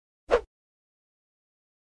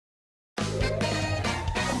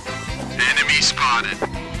spotted.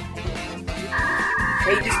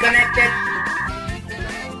 Hey, disconnected.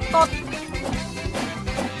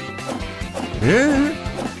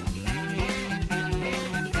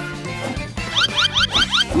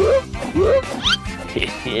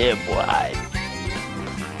 Yeah, boy.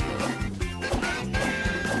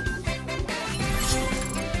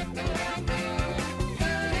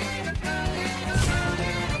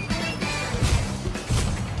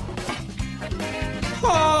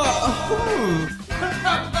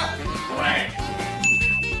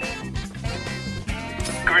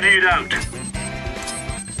 Grenade out.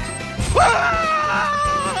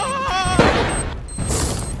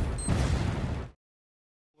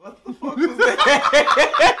 What the fuck was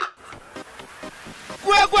that?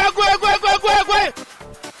 Quick!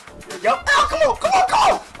 Yo, come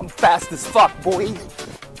on! I'm fast as fuck, boy.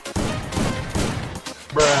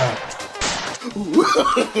 Bruh.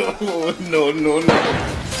 No.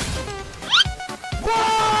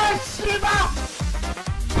 What? Shiba!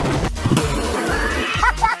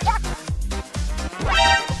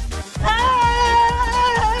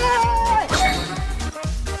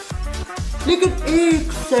 Look at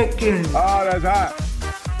 8 seconds. Oh, that's hot.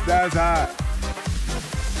 That's hot.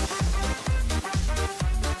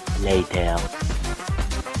 Lay down.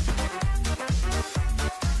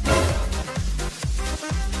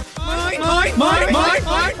 Mine.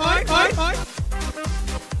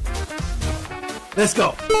 Let's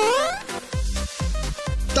go.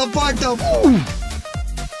 The fuck the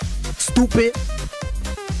stupid.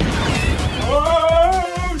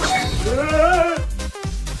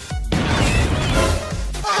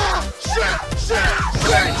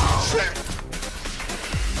 Shit.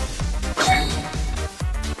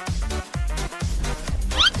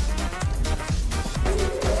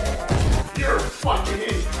 You're a fucking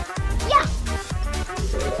idiot. Yeah.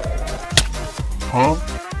 Huh?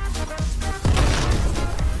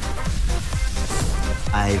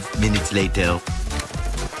 5 minutes later.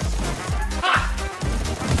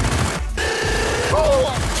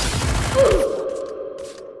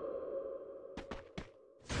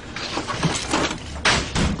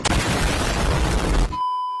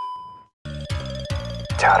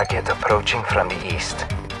 Target approaching from the east.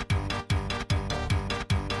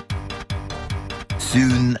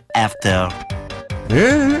 Soon after.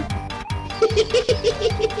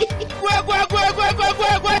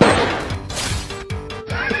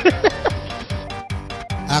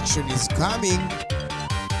 Action is coming.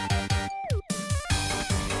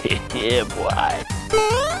 Yeah, boy.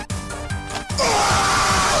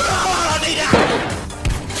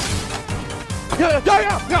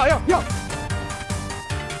 Yeah.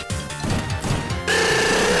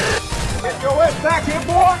 Get your ass back here,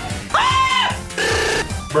 boy.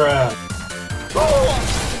 Bruh.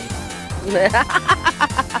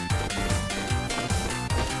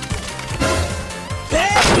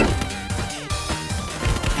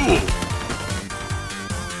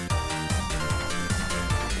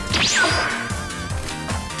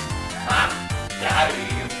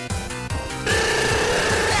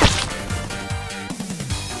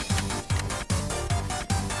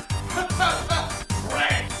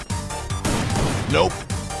 Nope.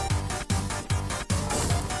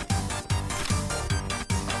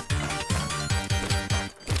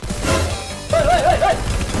 Hey!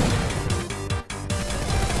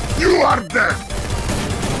 You are dead.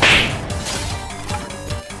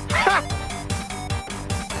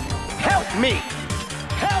 Help me!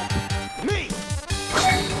 Help me!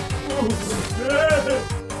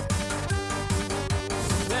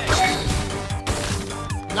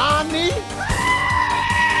 Nani?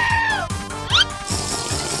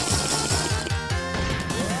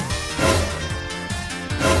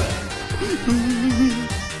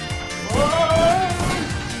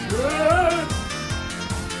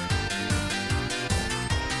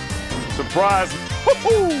 Surprise! A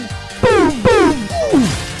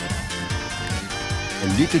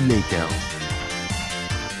little later.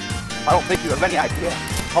 I don't think you have any idea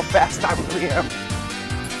how fast I really am.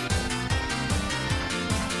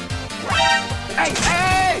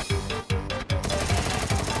 Hey!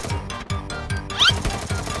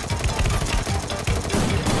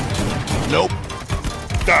 Nope.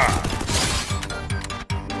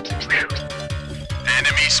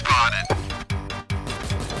 Enemy spotted.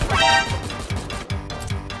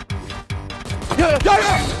 Yeah!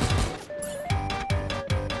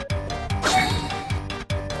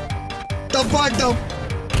 The fuck though?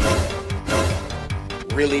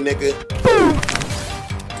 Really, nigga?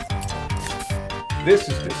 This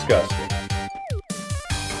is disgusting.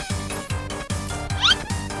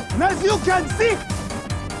 And as you can see,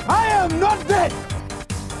 I am not dead.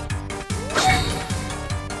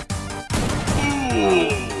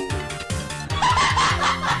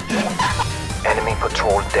 Enemy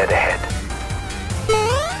patrol dead ahead.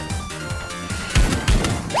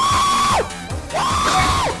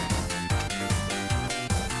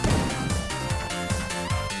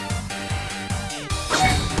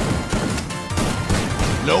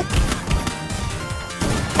 Nope.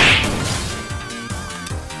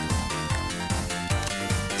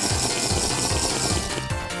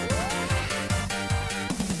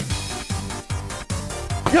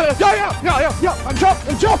 Yeah. I'm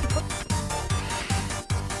jump.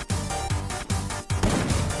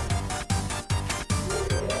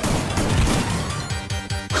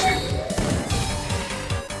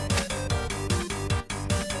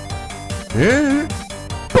 Yeah.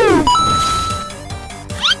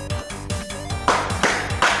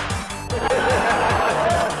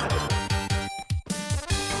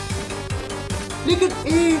 Look at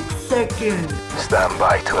 8 seconds. Stand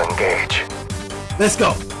by to engage. Let's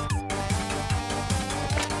go.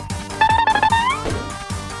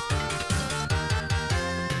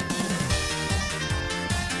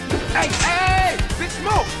 Hey! Big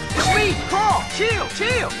Smoke! It's me, Carl!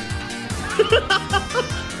 Chill!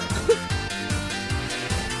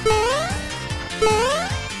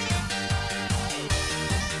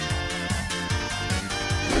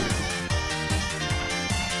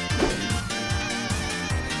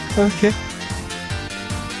 Okay.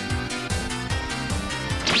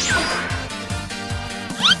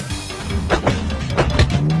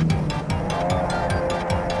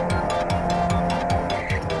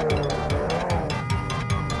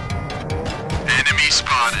 Enemy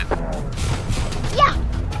spotted.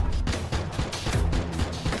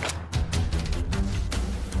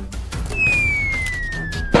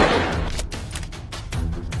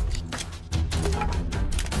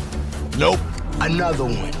 Nope. Another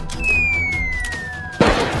one.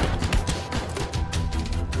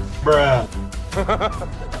 Bruh.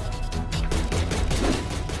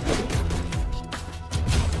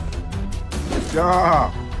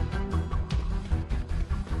 Yeah.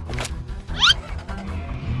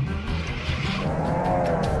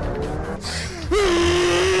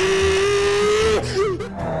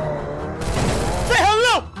 Say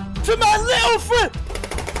hello to my little friend!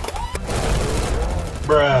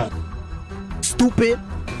 Bruh. Stupid.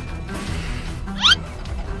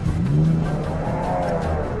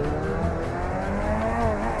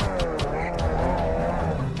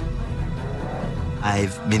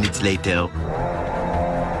 Five minutes later.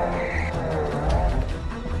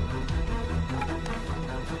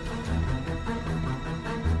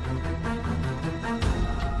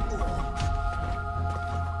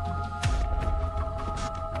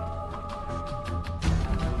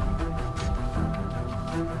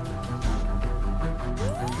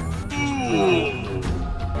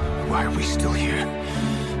 Why are we still here?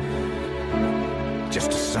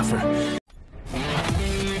 Just to suffer?